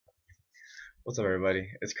What's up, everybody?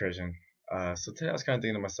 It's Christian. So today I was kind of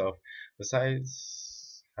thinking to myself,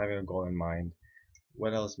 besides having a goal in mind,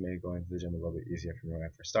 what else made going to the gym a little bit easier for me when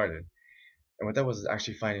I first started? And what that was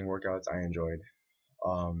actually finding workouts I enjoyed.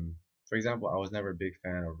 For example, I was never a big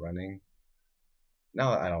fan of running.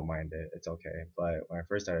 Now I don't mind it; it's okay. But when I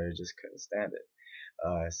first started, I just couldn't stand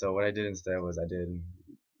it. So what I did instead was I did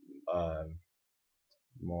uh,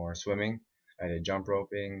 more swimming. I did jump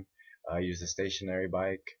roping. I used a stationary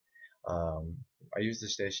bike. Um, I used the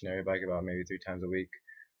stationary bike about maybe 3 times a week.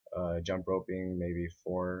 Jump roping maybe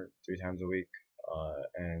 3 times a week,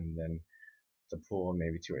 and then the pool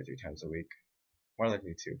maybe 2 or 3 times a week. More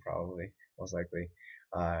likely two, probably, most likely.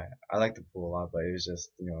 I like the pool a lot, but it was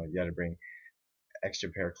just you had to bring extra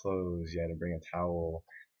pair of clothes, you had to bring a towel,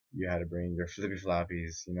 you had to bring your flippy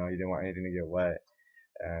floppies. You didn't want anything to get wet,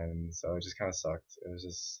 and so it just kind of sucked. It was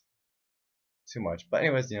just too much. But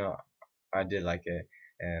anyways, I did like it,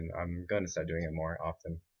 and I'm going to start doing it more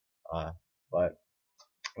often. But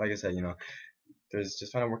like I said, there's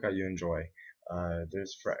just find a workout you enjoy.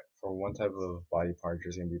 There's for one type of body part,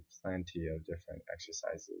 there's gonna be plenty of different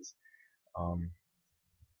exercises. Um,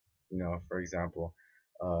 for example,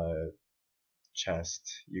 uh,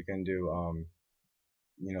 chest. You can do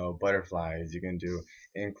butterflies. You can do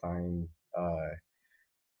incline,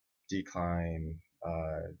 decline,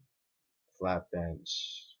 flat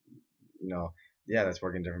bench. You know, yeah, that's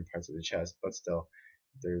working different parts of the chest, but still,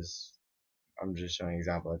 there's. I'm just showing an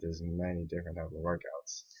example that there's many different type of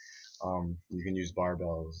workouts. You can use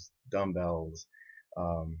barbells, dumbbells.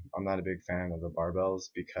 I'm not a big fan of the barbells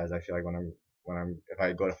because I feel like if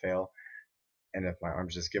I go to fail and if my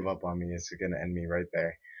arms just give up on me, it's gonna end me right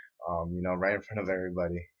there. Right in front of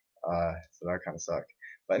everybody. So that kind of sucked.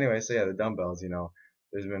 But anyway, so yeah, the dumbbells.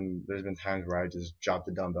 There's been times where I just drop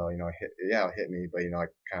the dumbbell. It'll hit me, but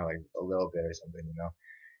like kind of like a little bit or something.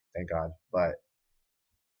 Thank God. But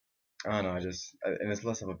I don't know, and it's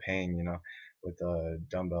less of a pain, with the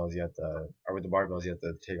dumbbells, or with the barbells, you have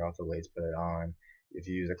to take off the weights, put it on. If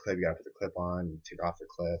you use a clip, you gotta put the clip on, you take off the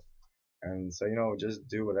clip. And so, just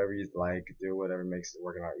do whatever you like, do whatever makes it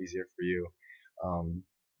working out easier for you. Um,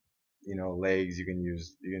 legs, you can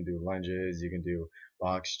do lunges, you can do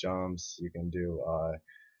box jumps, you can do, uh,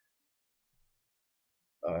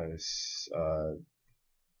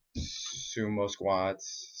 sumo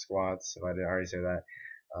squats, if I didn't already say that.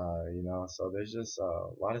 So there's just a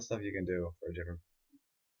lot of stuff you can do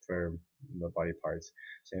for the body parts.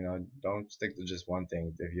 So don't stick to just one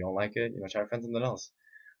thing. If you don't like it, try to find something else.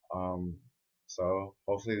 Um, so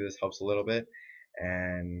hopefully this helps a little bit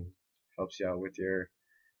and helps you out with your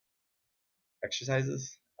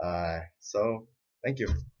exercises. So thank you.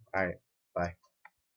 All right, bye.